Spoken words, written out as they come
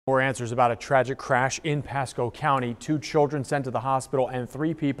More answers about a tragic crash in Pasco County. 2 children sent to the hospital and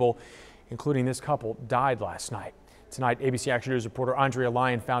 3 people, including this couple, died last night. Tonight, ABC Action News reporter Andrea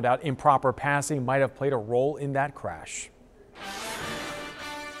Lyon found out improper passing might have played a role in that crash.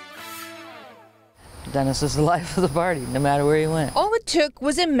 Dennis is the life of the party, no matter where he went. All it took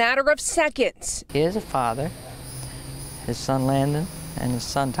was a matter of seconds. He is a father, his son Landon and his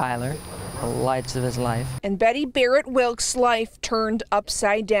son Tyler, the lights of his life. And Betty Barrett Wilkes' life turned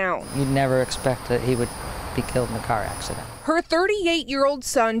upside down. You'd never expect that he would be killed in a car accident. Her 38-year-old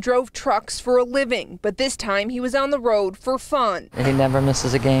son drove trucks for a living, but this time he was on the road for fun. He never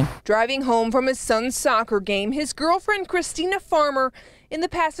misses a game. Driving home from his son's soccer game, his girlfriend Christina Farmer in the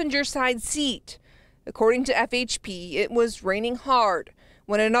passenger side seat. According to FHP, it was raining hard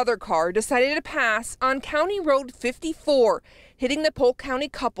when another car decided to pass on County Road 54, hitting the Polk County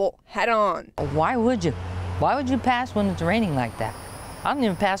couple head on. Why would you? Why would you pass when it's raining like that? I don't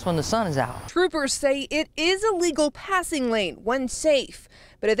even pass when the sun is out. Troopers say it is a legal passing lane when safe,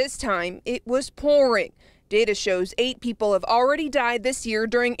 but at this time it was pouring. Data shows 8 people have already died this year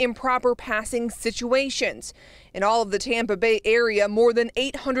during improper passing situations. In all of the Tampa Bay area, more than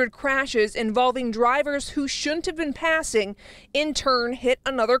 800 crashes involving drivers who shouldn't have been passing in turn hit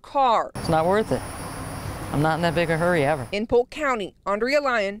another car. It's not worth it. I'm not in that big a hurry ever. In Polk County, Andrea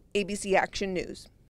Lyon, ABC Action News.